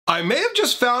I may have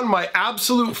just found my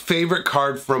absolute favorite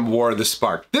card from War of the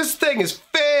Spark. This thing is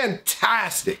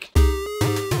fantastic.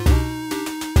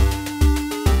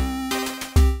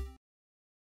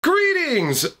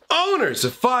 Greetings, owners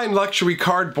of fine luxury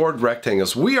cardboard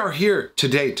rectangles. We are here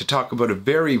today to talk about a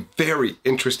very, very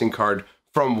interesting card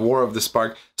from War of the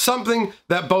Spark. Something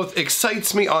that both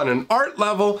excites me on an art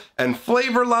level and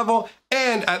flavor level,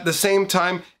 and at the same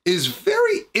time is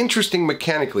very interesting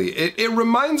mechanically. It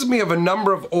reminds me of a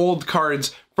number of old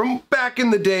cards from back in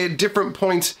the day at different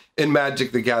points in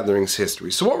Magic the Gathering's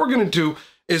history. So what we're going to do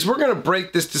is we're going to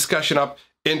break this discussion up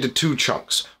into two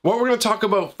chunks. What we're going to talk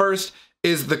about first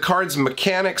is the card's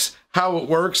mechanics, how it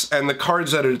works, and the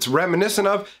cards that it's reminiscent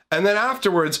of. And then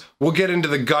afterwards, we'll get into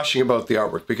the gushing about the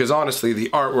artwork, because honestly, the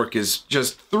artwork is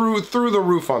just through the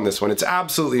roof on this one. It's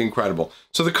absolutely incredible.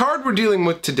 So the card we're dealing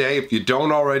with today, if you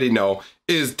don't already know,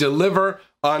 is Deliver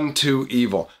Unto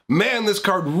Evil. Man, this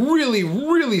card really,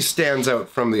 really stands out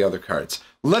from the other cards.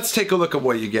 Let's take a look at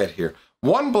what you get here.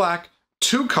 1 black,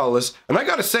 2 colorless, and I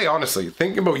gotta say, honestly,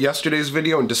 thinking about yesterday's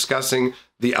video and discussing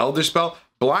the Elder Spell,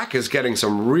 black is getting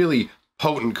some really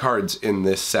potent cards in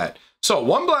this set. So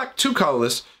 1 black, 2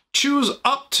 colorless, choose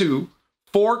up to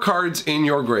 4 cards in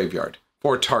your graveyard.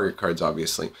 4 target cards,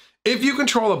 obviously. If you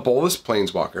control a Bolas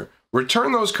Planeswalker,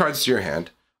 return those cards to your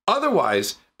hand.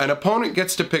 Otherwise, an opponent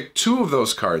gets to pick 2 of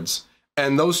those cards,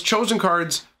 and those chosen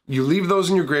cards, you leave those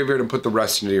in your graveyard and put the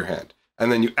rest into your hand.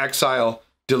 And then you exile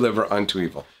Deliver Unto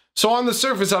Evil. So on the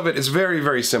surface of it, it's very,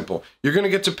 very simple. You're going to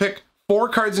get to pick 4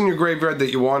 cards in your graveyard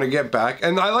that you want to get back.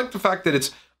 And I like the fact that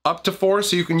it's up to 4,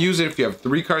 so you can use it if you have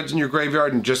 3 cards in your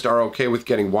graveyard and just are okay with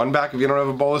getting 1 back if you don't have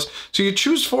a Bolas. So you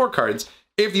choose 4 cards.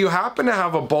 If you happen to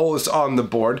have a Bolas on the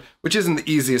board, which isn't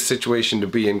the easiest situation to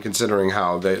be in considering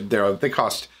how they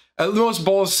cost, most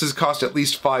Bolases cost at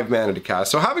least 5 mana to cast.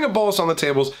 So having a Bolas on the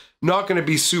table is not going to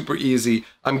be super easy.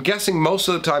 I'm guessing most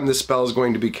of the time this spell is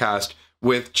going to be cast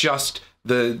with just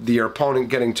your opponent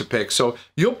getting to pick. So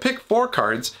you'll pick 4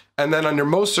 cards, and then under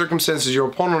most circumstances, your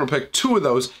opponent will pick 2 of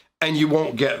those, and you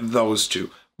won't get those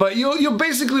 2. But you'll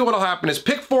basically, what'll happen is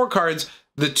pick 4 cards,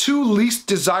 the 2 least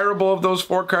desirable of those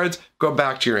 4 cards go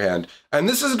back to your hand. And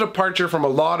this is a departure from a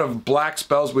lot of black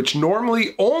spells, which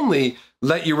normally only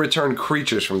let you return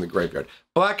creatures from the graveyard.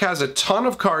 Black has a ton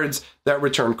of cards that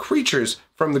return creatures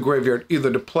from the graveyard,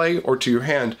 either to play or to your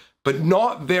hand, but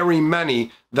not very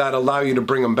many that allow you to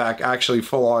bring them back actually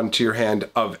full on to your hand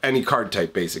of any card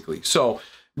type, basically. So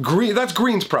green, that's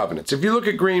green's provenance. If you look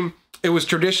at green, it was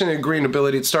traditionally a green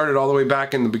ability. It started all the way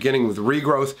back in the beginning with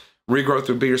Regrowth. Regrowth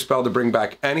would be your spell to bring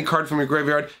back any card from your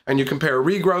graveyard, and you compare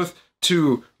Regrowth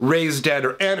to Raise Dead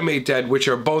or Animate Dead, which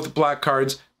are both black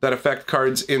cards that affect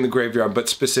cards in the graveyard, but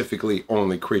specifically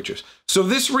only creatures. So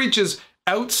this reaches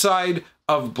outside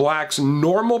of black's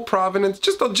normal provenance,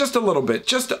 just a little bit,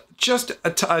 just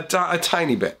a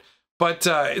tiny bit. But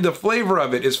the flavor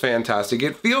of it is fantastic.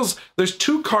 It feels, there's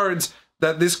 2 cards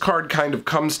that this card kind of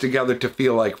comes together to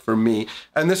feel like for me.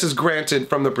 And this is granted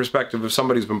from the perspective of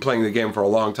somebody who's been playing the game for a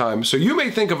long time. So you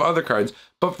may think of other cards,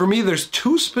 but for me, there's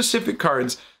 2 specific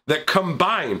cards that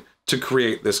combine to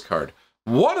create this card.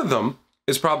 One of them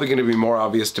is probably going to be more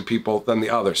obvious to people than the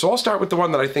other. So I'll start with the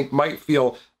one that I think might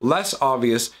feel less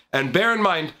obvious. And bear in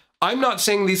mind, I'm not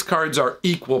saying these cards are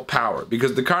equal power,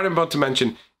 because the card I'm about to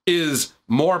mention is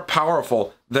more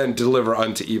powerful than Deliver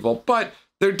Unto Evil, but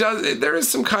there is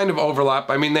some kind of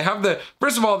overlap. I mean,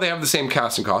 first of all, they have the same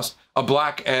casting cost, a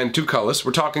black and 2 colorless.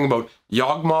 We're talking about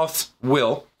Yawgmoth's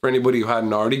Will, for anybody who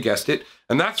hadn't already guessed it.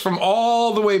 And that's from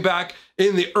all the way back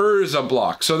in the Urza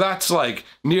block. So that's like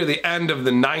near the end of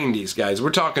the 90s, guys.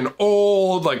 We're talking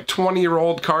old, like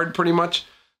 20-year-old card pretty much.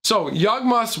 So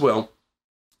Yawgmoth's Will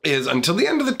is until the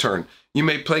end of the turn, you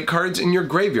may play cards in your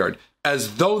graveyard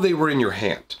as though they were in your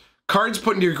hand. Cards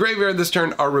put into your graveyard this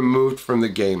turn are removed from the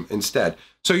game instead.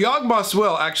 So Yawgmoth's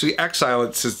Will actually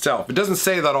exiles itself. It doesn't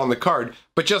say that on the card,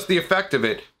 but just the effect of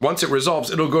it, once it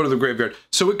resolves, it'll go to the graveyard.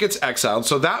 So it gets exiled.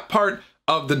 So that part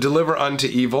of the Deliver Unto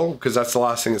Evil, because that's the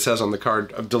last thing it says on the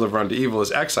card of Deliver Unto Evil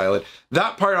is exile it.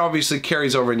 That part obviously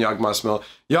carries over in Yawgmoth's Will.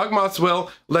 Yawgmoth's Will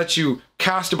lets you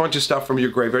cast a bunch of stuff from your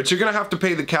graveyard. So you're going to have to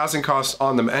pay the casting costs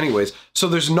on them anyways. So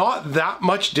there's not that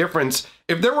much difference.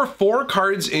 If there were 4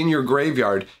 cards in your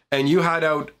graveyard and you had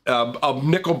out a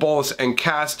Nicol Bolas and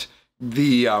cast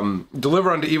the Deliver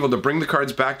Unto Evil to bring the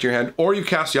cards back to your hand, or you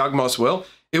cast Yawgmoth's Will,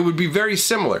 it would be very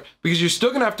similar, because you're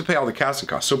still going to have to pay all the casting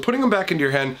costs. So putting them back into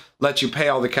your hand lets you pay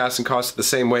all the casting costs the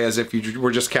same way as if you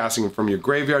were just casting them from your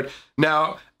graveyard.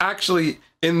 Now, actually,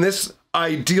 in this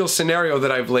ideal scenario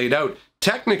that I've laid out,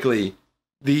 technically,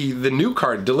 the new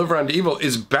card, Deliver Unto Evil,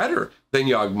 is better than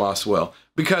Yawgmoth's Will,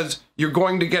 because you're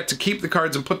going to get to keep the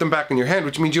cards and put them back in your hand,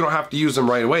 which means you don't have to use them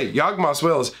right away. Yawgmoth's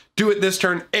Will is do it this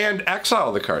turn and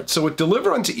exile the cards. So with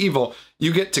Deliver Unto Evil,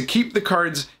 you get to keep the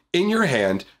cards in your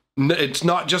hand. It's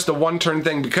not just a one-turn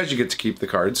thing because you get to keep the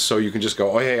cards, so you can just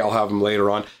go, oh, hey, I'll have them later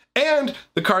on. And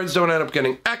the cards don't end up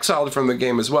getting exiled from the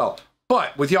game as well.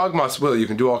 But with Yawgmoth's Will, you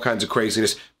can do all kinds of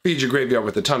craziness, feed your graveyard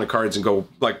with a ton of cards and go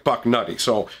like buck nutty.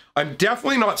 So I'm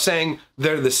definitely not saying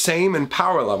they're the same in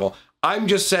power level. I'm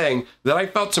just saying that I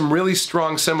felt some really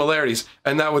strong similarities,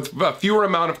 and that with a fewer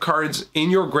amount of cards in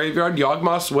your graveyard,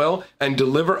 Yawgmoth's Will and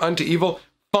Deliver Unto Evil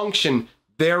function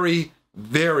very,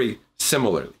 very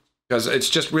similarly. Because it's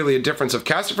just really a difference of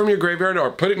cast it from your graveyard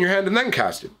or put it in your hand and then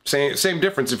cast it. Same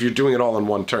difference if you're doing it all in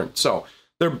one turn. So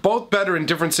they're both better in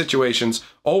different situations.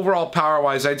 Overall,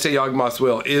 power-wise, I'd say Yawgmoth's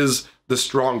Will is the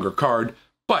stronger card.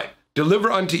 But Deliver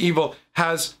Unto Evil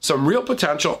has some real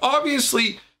potential,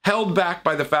 obviously held back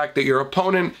by the fact that your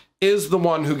opponent is the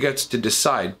one who gets to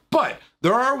decide. But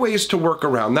there are ways to work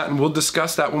around that, and we'll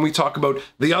discuss that when we talk about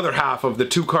the other half of the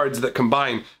two cards that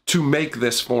combine to make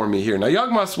this for me here. Now,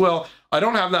 Yawgmoth's Will, I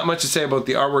don't have that much to say about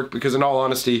the artwork because, in all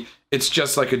honesty, it's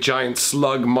just like a giant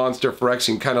slug monster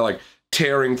Phyrexian kind of like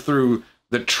tearing through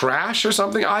the trash or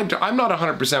something. I'm not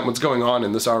 100% what's going on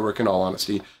in this artwork, in all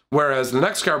honesty. Whereas the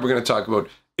next card we're going to talk about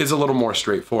is a little more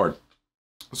straightforward.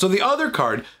 So the other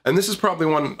card, and this is probably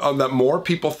one that more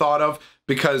people thought of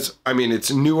because, I mean, it's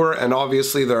newer and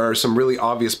obviously there are some really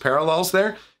obvious parallels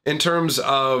there in terms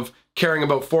of caring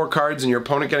about 4 cards and your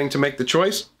opponent getting to make the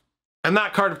choice. And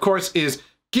that card, of course, is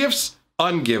Gifts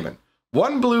Ungiven.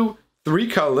 1 blue, 3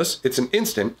 colorless. It's an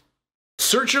instant.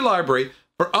 Search your library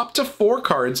for up to 4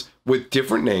 cards with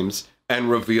different names and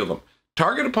reveal them.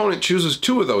 Target opponent chooses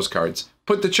 2 of those cards.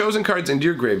 Put the chosen cards into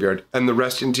your graveyard and the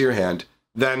rest into your hand.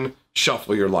 Then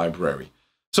shuffle your library.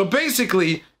 So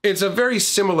basically, it's a very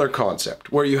similar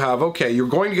concept where you have, okay, you're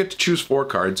going to get to choose 4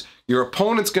 cards. Your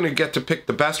opponent's going to get to pick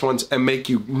the best ones and make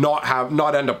you not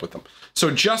end up with them. So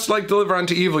just like Deliver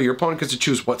Unto Evil, your opponent gets to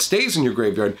choose what stays in your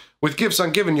graveyard. With Gifts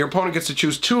Ungiven, your opponent gets to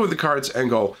choose 2 of the cards and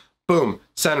go, boom,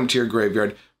 send them to your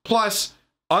graveyard. Plus,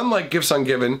 unlike Gifts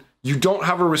Ungiven, you don't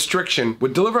have a restriction.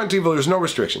 With Deliver Unto Evil, there's no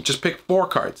restriction. Just pick 4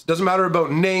 cards. Doesn't matter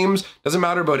about names, doesn't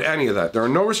matter about any of that. There are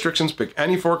no restrictions. Pick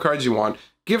any 4 cards you want.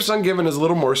 Gifts Ungiven is a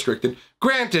little more restricted.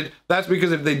 Granted, that's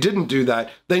because if they didn't do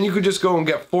that, then you could just go and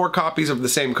get 4 copies of the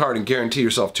same card and guarantee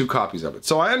yourself 2 copies of it.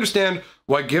 So I understand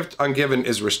why Gift Ungiven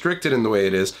is restricted in the way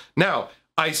it is. Now,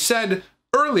 I said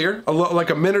earlier, like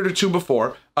a minute or 2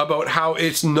 before, about how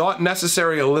it's not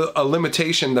necessarily a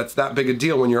limitation that's that big a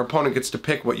deal when your opponent gets to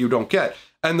pick what you don't get.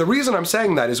 And the reason I'm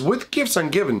saying that is with Gifts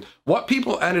Ungiven, what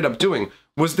people ended up doing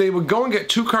was they would go and get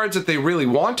 2 cards that they really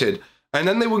wanted, and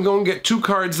then they would go and get 2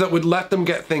 cards that would let them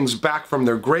get things back from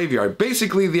their graveyard.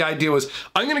 Basically, the idea was,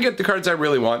 I'm going to get the cards I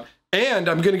really want, and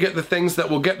I'm going to get the things that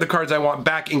will get the cards I want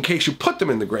back in case you put them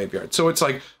in the graveyard. So it's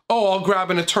like, oh, I'll grab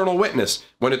an Eternal Witness.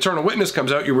 When Eternal Witness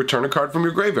comes out, you return a card from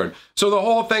your graveyard. So the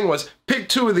whole thing was, pick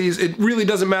 2 of these. It really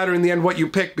doesn't matter in the end what you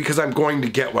pick because I'm going to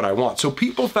get what I want. So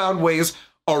people found ways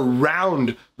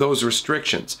around those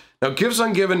restrictions. Now, Gifts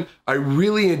Ungiven, I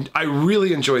really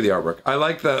enjoy the artwork. I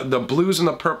like the blues and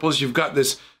the purples. You've got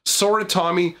this sort of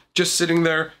Tommy just sitting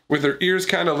there with her ears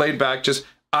kind of laid back, just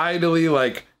idly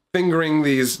like fingering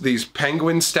these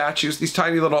penguin statues, these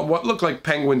tiny little, what look like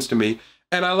penguins to me.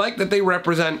 And I like that they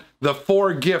represent the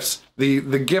 4 gifts, the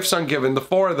Gifts Ungiven. The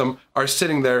 4 of them are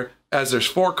sitting there as there's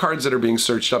 4 cards that are being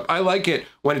searched up. I like it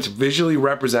when it's visually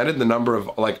represented, the number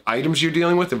of like items you're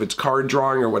dealing with, if it's card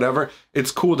drawing or whatever. It's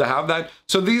cool to have that.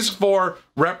 So these 4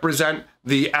 represent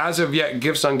the as of yet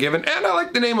Gifts Ungiven. And I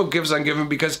like the name of Gifts Ungiven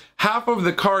because half of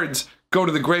the cards go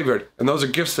to the graveyard, and those are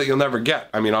gifts that you'll never get.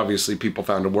 I mean, obviously people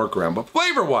found a workaround, but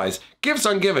flavor-wise, Gifts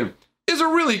Ungiven is a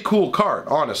really cool card,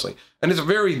 honestly. And it's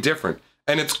very different,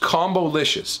 and it's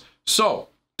combo-licious. So,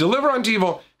 Deliver Unto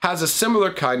Evil has a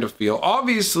similar kind of feel.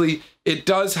 Obviously, it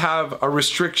does have a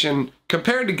restriction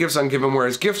compared to Gifts Ungiven,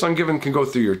 whereas Gifts Ungiven can go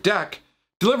through your deck.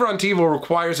 Deliver Unto Evil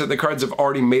requires that the cards have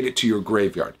already made it to your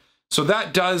graveyard. So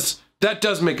that does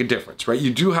make a difference, right?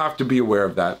 You do have to be aware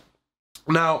of that.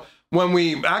 Now, when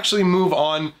we actually move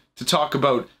on to talk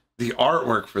about the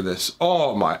artwork for this,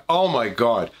 oh my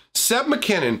God. Seb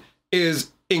McKinnon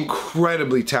is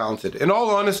incredibly talented. In all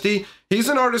honesty, he's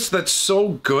an artist that's so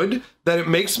good that it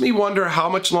makes me wonder how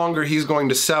much longer he's going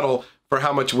to settle for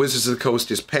how much Wizards of the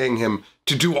Coast is paying him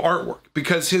to do artwork,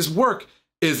 because his work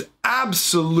is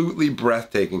absolutely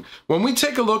breathtaking. When we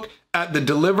take a look at the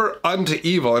Deliver Unto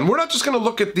Evil, and we're not just going to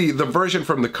look at the version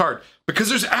from the card, because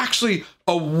there's actually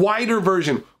a wider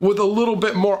version with a little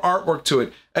bit more artwork to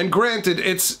it. And granted,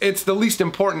 it's the least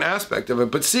important aspect of it,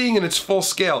 but seeing in its full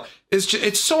scale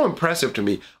it's so impressive to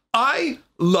me. I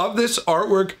love this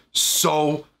artwork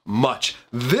so much.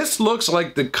 This looks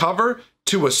like the cover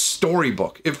to a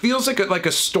storybook. It feels like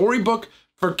a storybook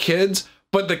for kids,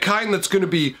 but the kind that's going to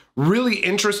be really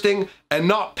interesting and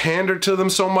not pander to them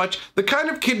so much. The kind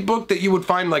of kid book that you would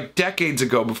find like decades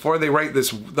ago before they write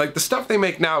this. Like the stuff they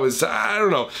make now is, I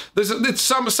don't know.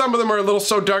 Some of them are a little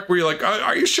so dark where you're like,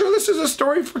 are you sure this is a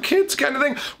story for kids kind of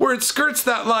thing? Where it skirts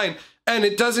that line. And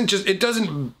it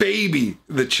doesn't baby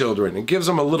the children. It gives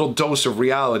them a little dose of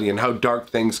reality and how dark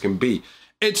things can be.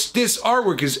 This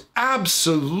artwork is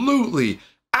absolutely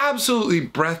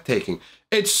breathtaking.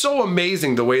 It's so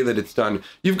amazing the way that it's done.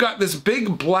 You've got this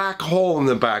big black hole in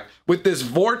the back with this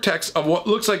vortex of what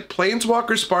looks like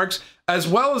planeswalker sparks, as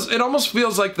well as it almost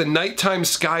feels like the nighttime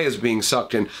sky is being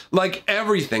sucked in. Like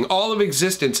everything, all of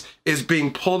existence is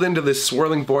being pulled into this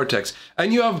swirling vortex.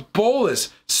 And you have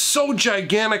Bolas, so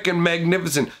gigantic and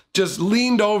magnificent, just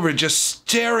leaned over, just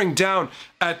staring down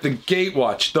at the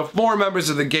Gatewatch. The 4 members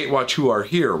of the Gatewatch who are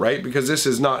here, right? Because this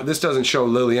doesn't show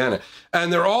Liliana.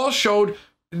 And they're all shown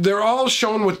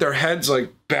with their heads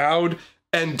like bowed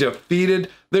and defeated.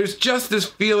 There's just this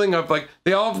feeling of like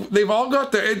they've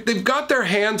got their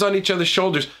hands on each other's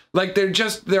shoulders, like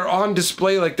they're on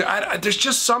display. Like there's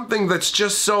just something that's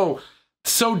just so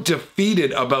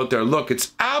defeated about their look.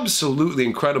 It's absolutely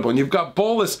incredible. And you've got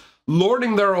Bolas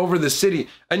lording there over the city,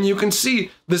 and you can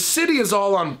see the city is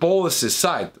all on Bolas's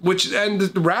side, and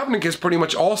Ravnica is pretty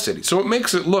much all city. So it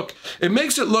makes it look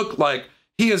like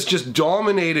he has just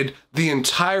dominated the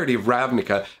entirety of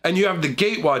Ravnica, and you have the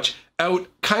Gatewatch out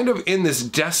kind of in this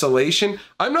desolation.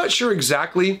 I'm not sure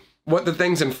exactly what the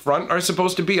things in front are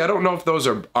supposed to be. I don't know if those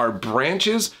are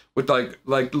branches with like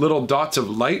little dots of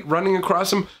light running across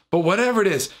them, but whatever it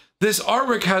is, this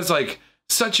artwork has like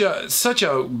such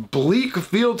a bleak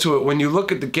feel to it when you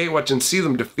look at the Gatewatch and see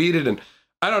them defeated. And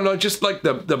I don't know, just like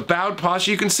the bowed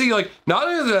posture, you can see like not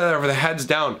only are the heads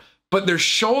down, but their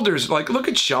shoulders, like look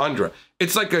at Chandra.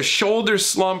 It's like a shoulder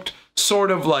slumped sort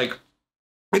of like,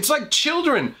 it's like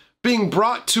children being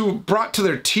brought to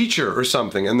their teacher or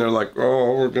something, and they're like,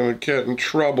 oh, we're gonna get in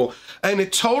trouble. And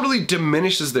it totally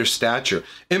diminishes their stature.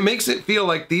 It makes it feel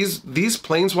like these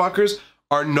planeswalkers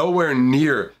are nowhere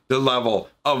near the level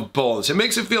of Bolas. It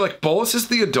makes it feel like Bolas is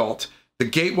the adult, the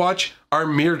Gatewatch are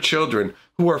mere children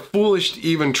who are foolish to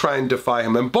even try and defy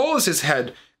him. And Bolas's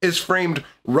head is framed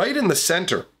right in the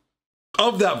center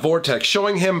of that vortex,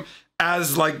 showing him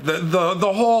as like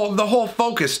the whole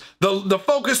focus, the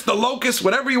focus, the locus,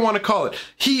 whatever you want to call it.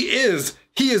 He is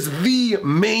the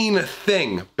main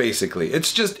thing, basically.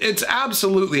 It's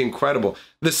absolutely incredible.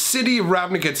 The city of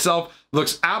Ravnica itself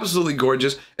looks absolutely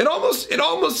gorgeous. It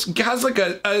almost has like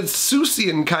a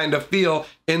Seussian kind of feel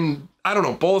in, I don't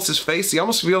know, Bolas's face. He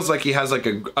almost feels like he has like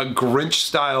a Grinch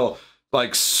style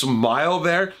like smile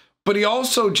there. But he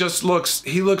also just looks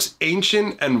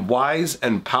ancient and wise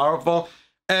and powerful.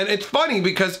 And it's funny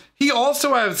because he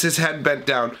also has his head bent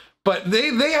down, but they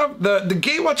have the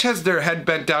Gatewatch has their head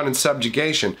bent down in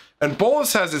subjugation, and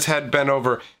Bolas has his head bent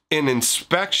over in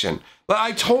inspection.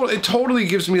 It totally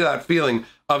gives me that feeling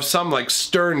of some like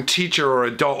stern teacher or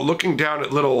adult looking down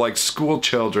at little like school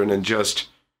children and just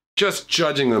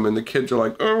judging them, and the kids are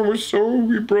like, oh, we're sorry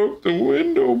we broke the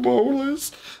window,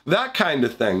 Bolas. That kind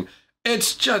of thing.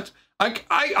 It's just,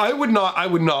 I would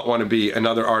not want to be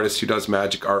another artist who does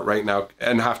magic art right now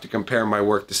and have to compare my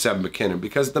work to Seb McKinnon,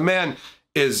 because the man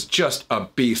is just a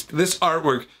beast. This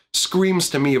artwork screams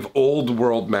to me of old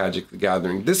world Magic the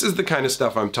Gathering. This is the kind of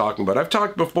stuff I'm talking about. I've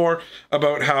talked before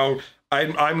about how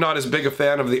I'm not as big a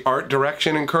fan of the art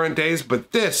direction in current days,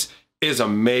 but this is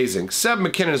amazing. Seb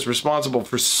McKinnon is responsible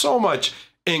for so much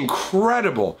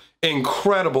incredible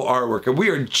artwork, and we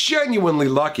are genuinely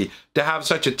lucky to have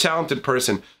such a talented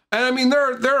person. And I mean,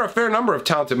 there are a fair number of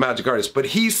talented magic artists, but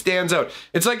he stands out.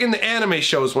 It's like in the anime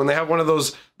shows when they have one of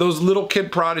those little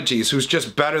kid prodigies who's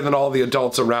just better than all the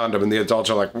adults around him, and the adults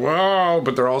are like, whoa,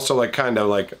 but they're also like kind of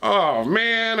like, oh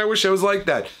man, I wish I was like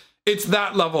that. It's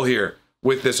that level here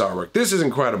with this artwork. This is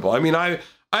incredible. I mean, I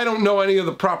don't know any of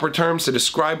the proper terms to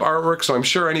describe artwork, so I'm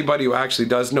sure anybody who actually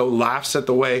does know laughs at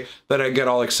the way that I get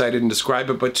all excited and describe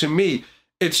it, but to me,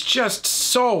 it's just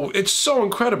so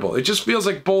incredible. It just feels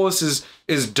like Bolas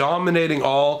is dominating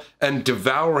all and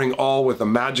devouring all with a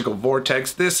magical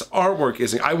vortex. This artwork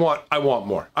is, I want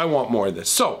more. I want more of this.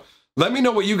 So let me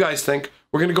know what you guys think.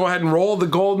 We're gonna go ahead and roll the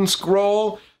golden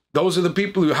scroll. Those are the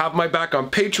people who have my back on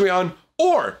Patreon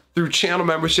or through channel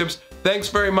memberships. Thanks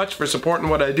very much for supporting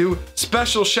what I do.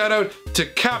 Special shout out to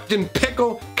Captain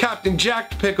Pickle, Captain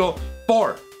Jack Pickle,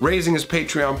 for raising his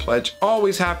Patreon pledge.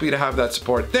 Always happy to have that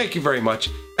support. Thank you very much.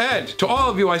 And to all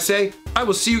of you, I say, I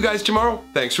will see you guys tomorrow.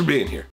 Thanks for being here.